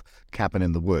of Cabin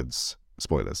in the Woods.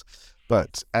 Spoilers,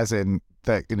 but as in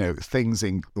things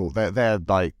they're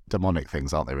like demonic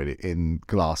things, aren't they? Really, in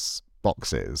glass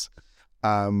boxes,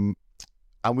 and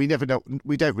we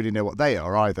don't really know what they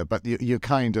are either. But you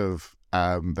kind of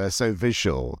they're so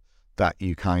visual that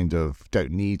you kind of don't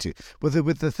need to.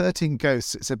 With the 13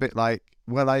 ghosts, it's a bit like,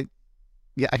 well, I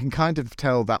can kind of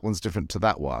tell that one's different to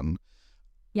that one.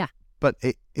 Yeah. But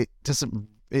it doesn't.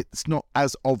 It's not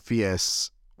as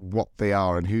obvious what they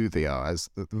are and who they are.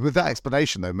 With that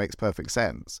explanation, though, it makes perfect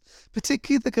sense.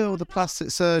 Particularly the girl, the plastic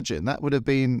surgeon. That would have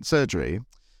been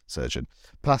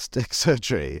plastic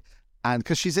surgery. And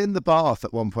because she's in the bath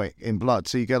at one point in blood.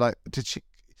 So you go like, did she?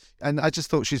 And I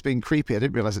just thought she's being creepy. I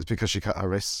didn't realise it's because she cut her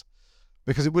wrists.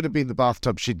 Because it would have been the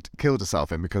bathtub she'd killed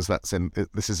herself in, because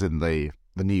this is in the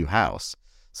new house.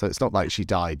 So it's not like she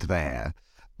died there,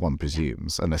 one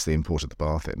presumes, unless they imported the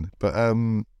bath in. But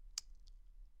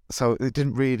so it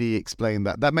didn't really explain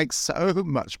that. That makes so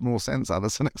much more sense,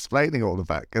 Alison, explaining all of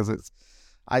that, because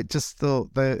I just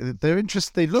thought they're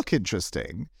interesting. They look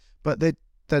interesting, but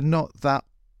they're not that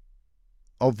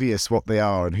obvious what they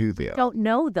are and who they are. Don't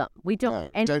know them. We don't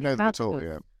know them at all.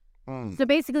 Yeah. So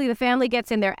basically, the family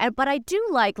gets in there, but I do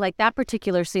like that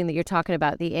particular scene that you're talking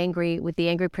about, the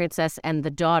angry princess and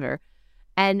the daughter.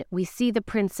 And we see the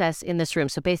princess in this room.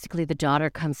 So basically the daughter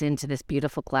comes into this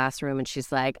beautiful classroom and she's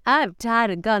like, I've died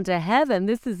and gone to heaven.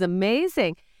 This is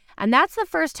amazing. And that's the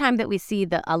first time that we see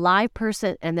the alive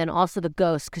person and then also the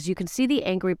ghost, because you can see the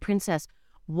angry princess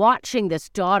watching this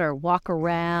daughter walk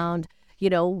around,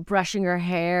 brushing her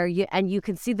hair, and you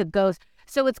can see the ghost.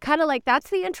 So it's kind of like that's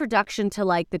the introduction to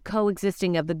like the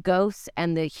coexisting of the ghosts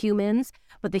and the humans,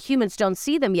 but the humans don't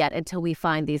see them yet until we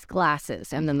find these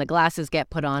glasses, and then the glasses get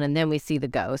put on, and then we see the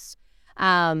ghosts,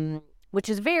 which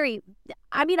is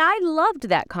I loved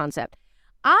that concept.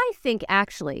 I think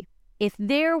actually, if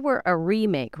there were a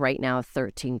remake right now of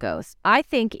 13 Ghosts, I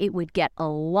think it would get a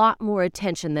lot more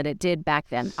attention than it did back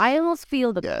then. I almost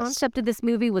feel the concept of this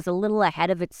movie was a little ahead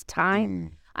of its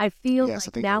time. I feel Yes, I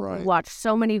like think now you're we right. watch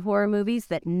so many horror movies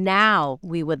that now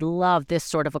we would love this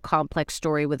sort of a complex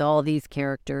story with all these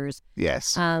characters.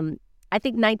 Yes. I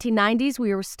think 1990s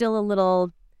we were still a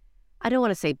little, I don't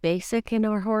want to say basic in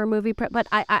our horror movie, but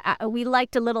we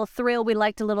liked a little thrill. We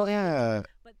liked a little. Yeah,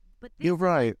 But this you're is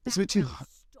right. like It's a bit too. background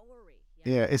story.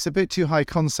 Yeah, it's a bit too high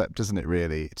concept, isn't it?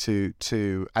 Really,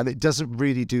 and it doesn't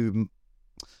really do.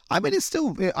 I mean, it's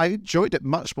still. I enjoyed it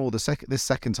much more this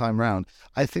second time round.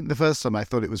 I think the first time I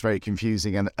thought it was very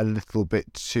confusing and a little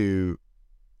bit too.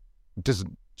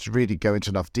 Doesn't really go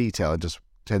into enough detail and just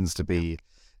tends to be.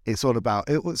 It's all about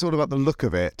the look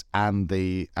of it and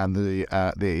the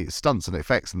stunts and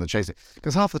effects and the chasing.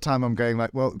 Because half the time I'm going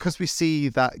like, well, because we see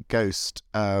that ghost,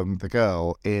 the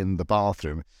girl in the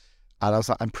bathroom, and I was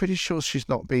like, I'm pretty sure she's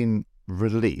not been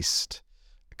released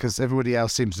because everybody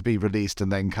else seems to be released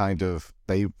and then kind of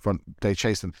they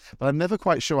chase them. But I'm never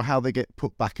quite sure how they get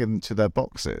put back into their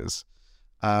boxes.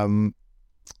 And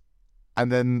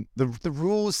then the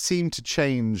rules seem to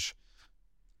change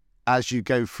as you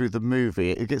go through the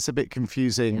movie. It gets a bit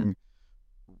confusing.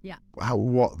 Yeah.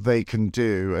 What they can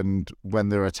do and when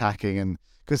they're attacking, and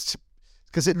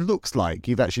because it looks like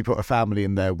you've actually put a family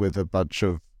in there with a bunch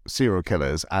of serial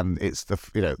killers, and it's the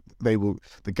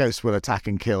ghosts will attack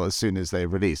and kill as soon as they're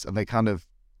released, and they kind of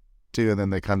do and then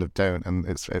they kind of don't, and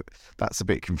that's a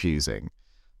bit confusing.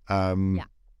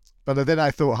 But then I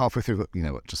thought halfway through, you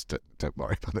know what, just don't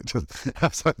worry about it.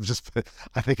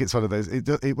 I think it's one of those.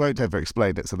 It won't ever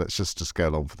explain it, so let's just go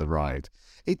along for the ride.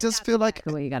 It does feel like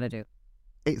what you got to do.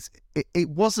 It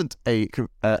wasn't a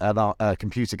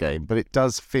computer game, but it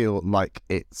does feel like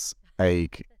it's a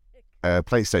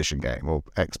PlayStation game or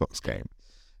Xbox game.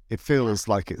 It feels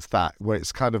like it's that, where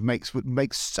it's kind of would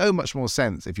make so much more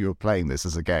sense if you were playing this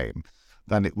as a game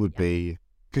than it would be.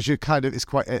 Because it's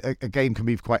quite a game can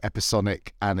be quite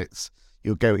episodic, and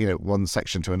you'll go one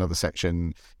section to another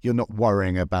section. You're not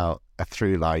worrying about a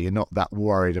through line. You're not that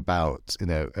worried about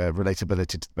relatability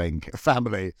to the main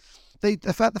family.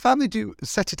 The family do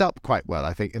set it up quite well,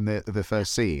 I think, in the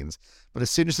first scenes. But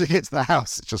as soon as they get to the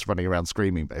house, it's just running around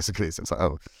screaming basically. So it's like,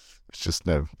 oh, it's just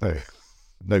no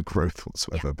growth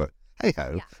whatsoever. Yeah. But hey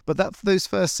ho. Yeah. But those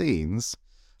first scenes,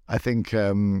 I think,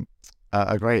 are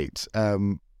great.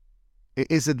 It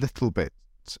is a little bit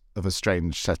of a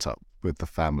strange setup with the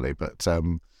family, but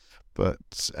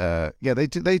yeah, they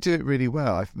do it really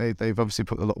well. They've obviously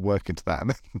put a lot of work into that,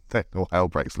 and then all hell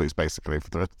breaks loose basically for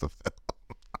the rest of the film.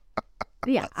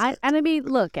 Yeah, I mean,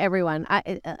 look, everyone.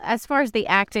 As far as the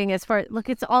acting, it's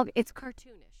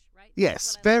cartoonish, right?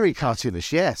 Yes, very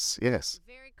cartoonish. Yes.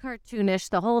 Very cartoonish.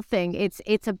 The whole thing.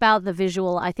 It's about the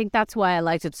visual. I think that's why I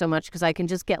liked it so much, because I can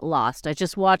just get lost. I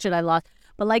just watch it. I lost.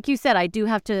 But like you said, I do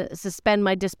have to suspend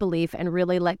my disbelief and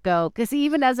really let go. Because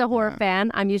even as a horror fan,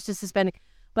 I'm used to suspending.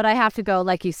 But I have to go,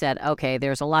 like you said, okay,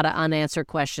 there's a lot of unanswered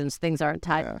questions. Things aren't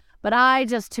tied. Yeah. But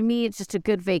to me, it's just a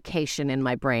good vacation in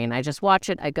my brain. I just watch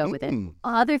it. I go with it.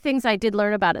 Other things I did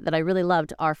learn about it that I really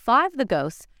loved are 5 of the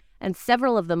ghosts, and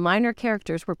several of the minor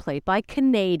characters were played by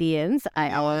Canadians.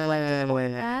 Yay.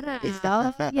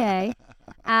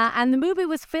 And the movie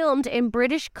was filmed in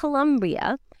British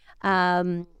Columbia.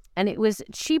 And it was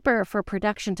cheaper for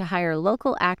production to hire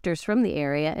local actors from the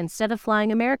area instead of flying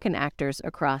American actors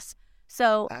across.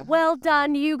 So, well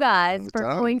done, you guys, for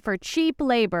going for cheap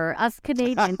labor. Us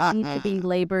Canadians need to be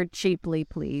labored cheaply,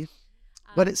 please.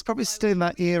 But it's probably still in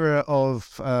that era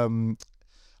of...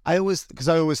 I always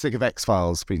think of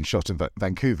X-Files being shot in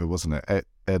Vancouver, wasn't it?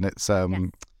 And it's...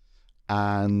 Yes.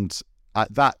 And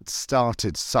that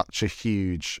started such a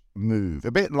huge move.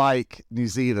 A bit like New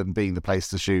Zealand being the place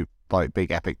to shoot like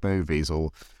big epic movies,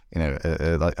 or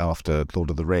like after Lord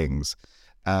of the Rings,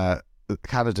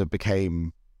 Canada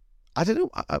became. I don't know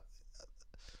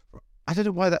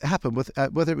why that happened.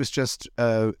 Whether it was just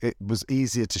it was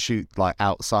easier to shoot like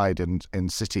outside and in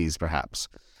cities, perhaps,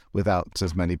 without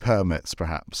as many permits,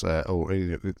 perhaps, or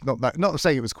not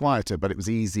saying it was quieter, but it was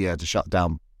easier to shut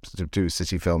down to do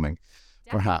city filming,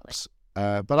 perhaps.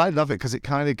 But I love it because it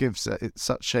kind of gives it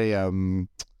such a.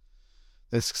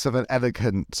 There's sort of an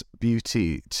elegant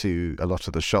beauty to a lot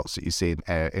of the shots that you see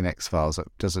in X-Files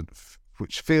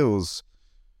which feels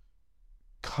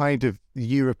kind of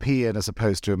European as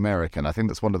opposed to American. I think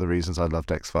that's one of the reasons I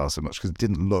loved X-Files so much, because it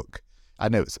didn't look. I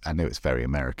know it's very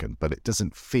American, but it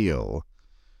doesn't feel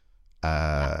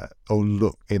or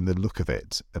look in the look of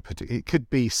it. It could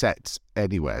be set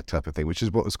anywhere type of thing, which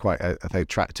is what was quite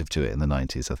attractive to it in the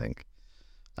 90s, I think.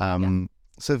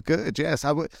 So good, yes.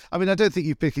 I mean, I don't think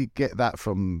you particularly get that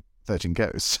from 13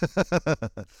 Ghosts.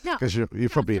 No, because you're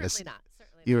probably certainly not.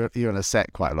 you're on a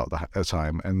set quite a lot of the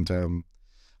time, and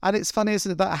And it's funny,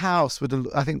 isn't it? That house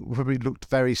I think, probably looked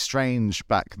very strange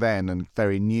back then and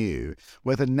very new.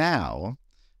 Whether now,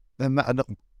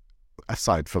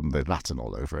 aside from the Latin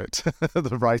all over it,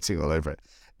 the writing all over it,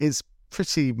 is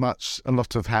pretty much a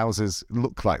lot of houses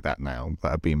look like that now that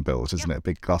are being built, isn't it?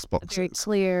 Big glass boxes. Very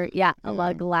clear. Yeah. A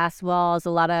lot of glass walls, a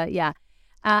lot of, yeah.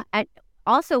 And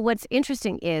also what's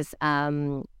interesting is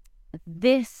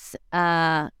this,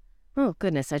 oh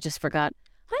goodness, I just forgot.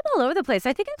 I'm all over the place.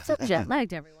 I think I'm so jet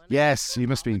lagged, everyone. Yes, you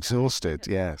must be exhausted.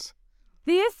 Yes.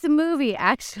 This movie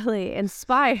actually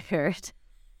inspired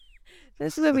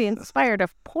a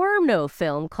porno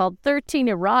film called 13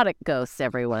 Erotic Ghosts,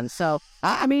 everyone. So,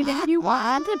 I mean, if you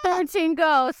want 13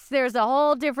 ghosts, there's a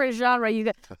whole different genre. You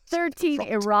got 13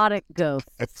 erotic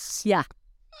ghosts. Yeah.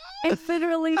 And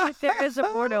literally, there is a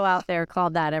porno out there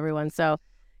called that, everyone. So,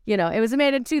 you know, it was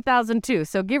made in 2002.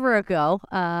 So give her a go.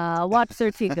 Watch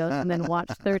 13 Ghosts and then watch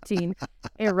 13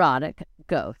 Erotic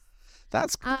Ghosts.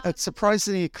 That's a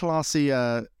surprisingly classy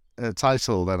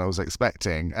title than I was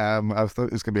expecting. I thought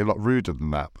it was going to be a lot ruder than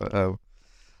that. But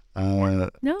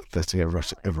no. 13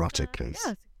 erotic Ghosts.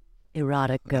 Yeah.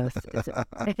 Erotic Ghosts.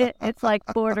 It's like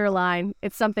borderline.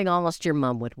 It's something almost your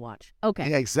mom would watch. Okay.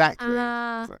 Yeah, exactly.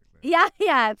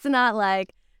 Yeah. It's not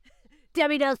like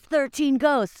Debbie does 13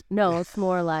 ghosts. No, it's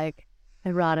more like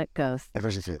erotic ghosts.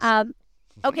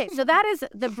 Okay, so that is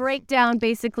the breakdown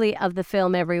basically of the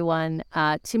film, everyone.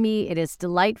 To me, it is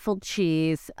delightful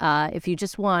cheese. If you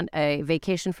just want a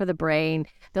vacation for the brain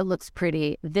that looks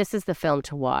pretty, this is the film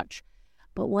to watch.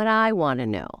 But what I want to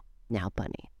know now,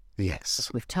 Bunny. Yes.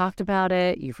 We've talked about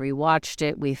it. You've rewatched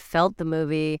it. We've felt the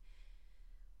movie.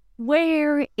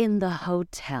 Where in the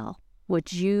hotel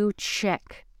would you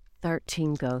check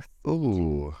 13 Ghosts?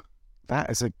 Ooh, that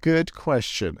is a good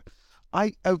question.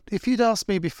 If you'd asked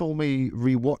me before I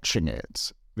rewatched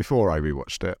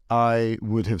it, I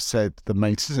would have said the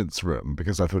maintenance room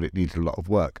because I thought it needed a lot of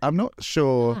work. I'm not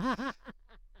sure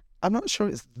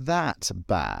it's that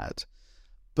bad,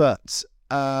 but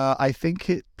I think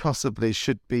it possibly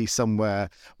should be somewhere.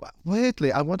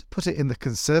 Weirdly, I want to put it in the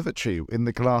conservatory, in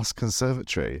the glass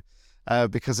conservatory.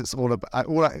 Because it's all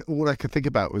I could think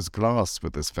about was glass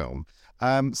with this film.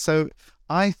 So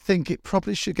I think it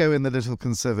probably should go in the little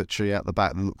conservatory out the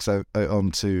back that looks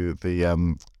onto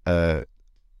the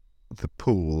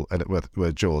pool and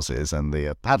where Jaws is, and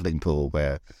the paddling pool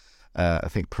where I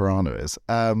think Piranha is.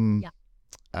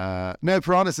 No,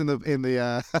 Piranha's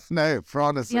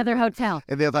Piranha's the other hotel.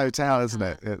 In the other hotel, isn't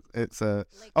it? It's the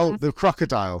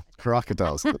crocodiles.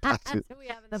 That's what we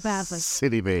have in the past.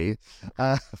 Silly me.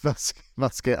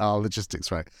 Must get our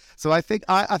logistics right. So I think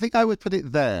I would put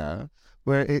it there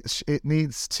where it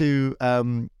needs to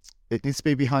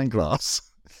be behind glass.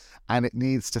 And it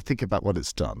needs to think about what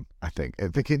it's done. I think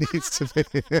it needs to be.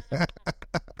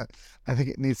 I think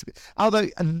it needs to be. Although,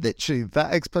 literally,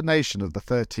 that explanation of the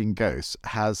 13 ghosts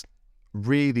has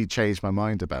really changed my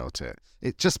mind about it.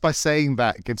 It just by saying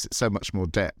that gives it so much more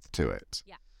depth to it.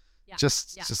 Yeah.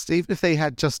 Just even if they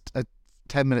had just a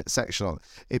 10-minute section on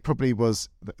it, probably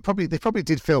they probably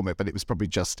did film it, but it was probably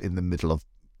just in the middle of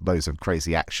loads of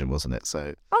crazy action, wasn't it?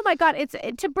 So, oh my God,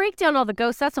 to break down all the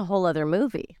ghosts, that's a whole other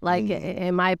movie. Like,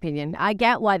 in my opinion, I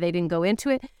get why they didn't go into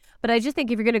it, but I just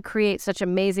think if you're going to create such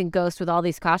amazing ghosts with all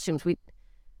these costumes, we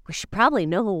should probably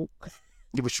know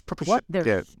what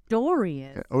their story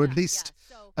is, or at least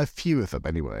a few of them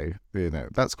anyway. You know,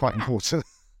 that's quite important.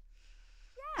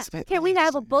 Yeah. Can't we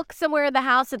have a book somewhere in the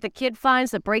house that the kid finds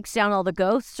that breaks down all the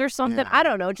ghosts or something? I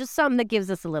don't know, just something that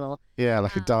gives us a little. Yeah,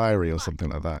 like a diary or something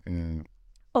like that. Yeah.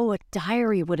 Oh, a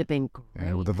diary would have been great.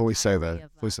 Yeah, with the voiceover.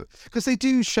 Because they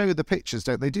do show the pictures,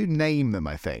 don't they? They do name them,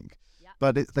 I think. Yep.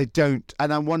 But they don't.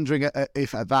 And I'm wondering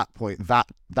if at that point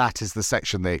that is the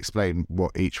section they explain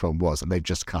what each one was, and they've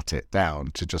just cut it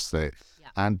down to just the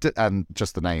and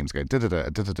just the names going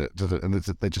and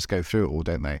they just go through it all,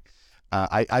 don't they?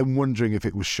 I'm wondering if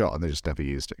it was shot and they just never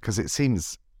used it, because it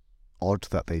seems odd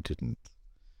that they didn't.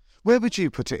 Where would you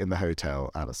put it in the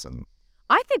hotel, Alison?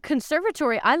 I think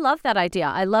conservatory, I love that idea.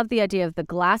 I love the idea of the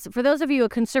glass. For those of you, a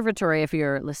conservatory, if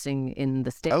you're listening in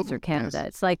the States or Canada,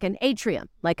 it's like an atrium,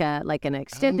 like an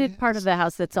extended part of the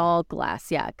house that's all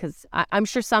glass. Yeah, because I'm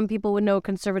sure some people would know a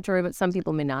conservatory, but some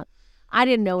people may not. I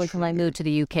didn't know until I moved to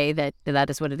the UK that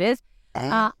is what it is.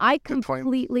 I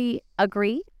completely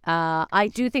agree. I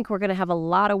do think we're going to have a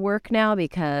lot of work now,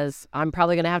 because I'm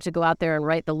probably going to have to go out there and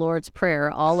write the Lord's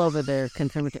Prayer all over their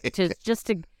conservatory just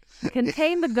to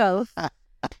contain the ghost.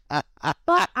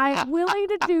 But I'm willing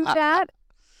to do that.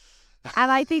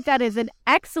 And I think that is an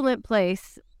excellent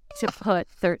place to put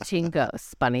 13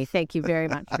 Ghosts, Bunny. Thank you very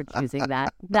much for choosing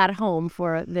that home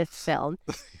for this film.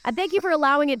 And thank you for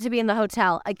allowing it to be in the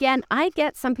hotel. Again, I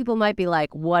get some people might be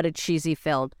like, what a cheesy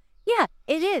film. Yeah,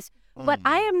 it is. But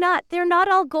I am not. They're not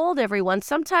all gold, everyone.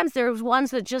 Sometimes there's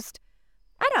ones that just,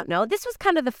 I don't know. This was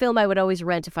kind of the film I would always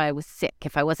rent if I was sick,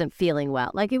 if I wasn't feeling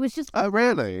well. Like, it was just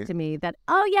really? to me that,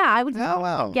 I would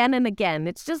again and again.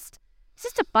 It's just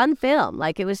a fun film.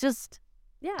 Like, it was just,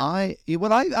 yeah. I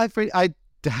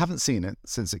haven't seen it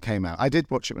since it came out. I did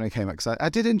watch it when it came out because I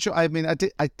did enjoy. I mean,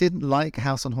 I didn't like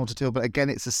House on Haunted Hill, but again,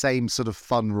 it's the same sort of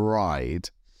fun ride.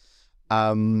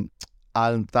 And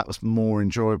that was more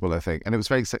enjoyable, I think, and it was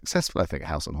very successful. I think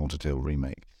House on Haunted Hill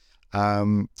remake.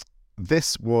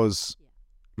 This was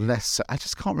less. I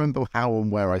just can't remember how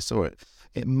and where I saw it.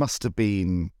 It must have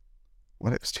been,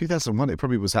 well, it was 2001. It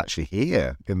probably was actually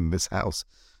here in this house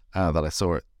that I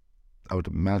saw it, I would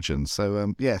imagine.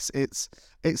 So yes, it's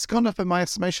gone up in my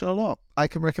estimation a lot. I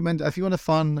can recommend it if you want if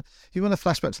you want a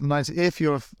flashback to the 90s. If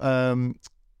you're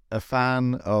a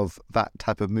fan of that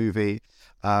type of movie,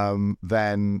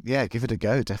 then yeah, give it a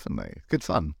go. Definitely good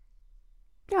fun.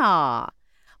 Aw.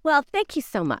 Well, thank you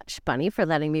so much, Bunny, for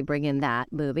letting me bring in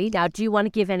that movie. Now, do you want to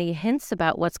give any hints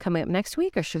about what's coming up next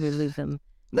week, or should we leave them?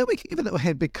 No, we can give a little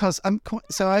hint because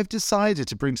I've decided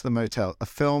to bring to the motel a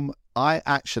film.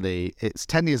 It's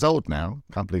 10 years old now.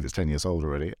 Can't believe it's 10 years old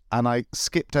already. And I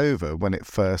skipped over when it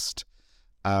first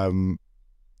came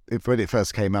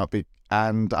out,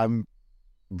 and I'm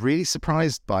really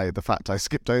surprised by the fact I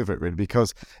skipped over it, really,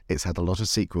 because it's had a lot of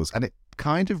sequels and it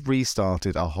kind of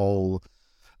restarted a whole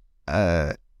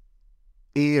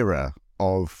era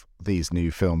of these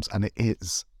new films, and it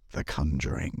is The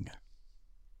Conjuring.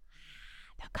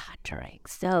 The Conjuring.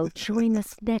 So join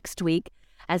us next week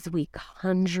as we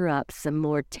conjure up some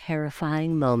more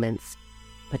terrifying moments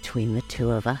between the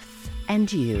two of us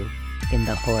and you in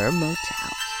the Horror Motel.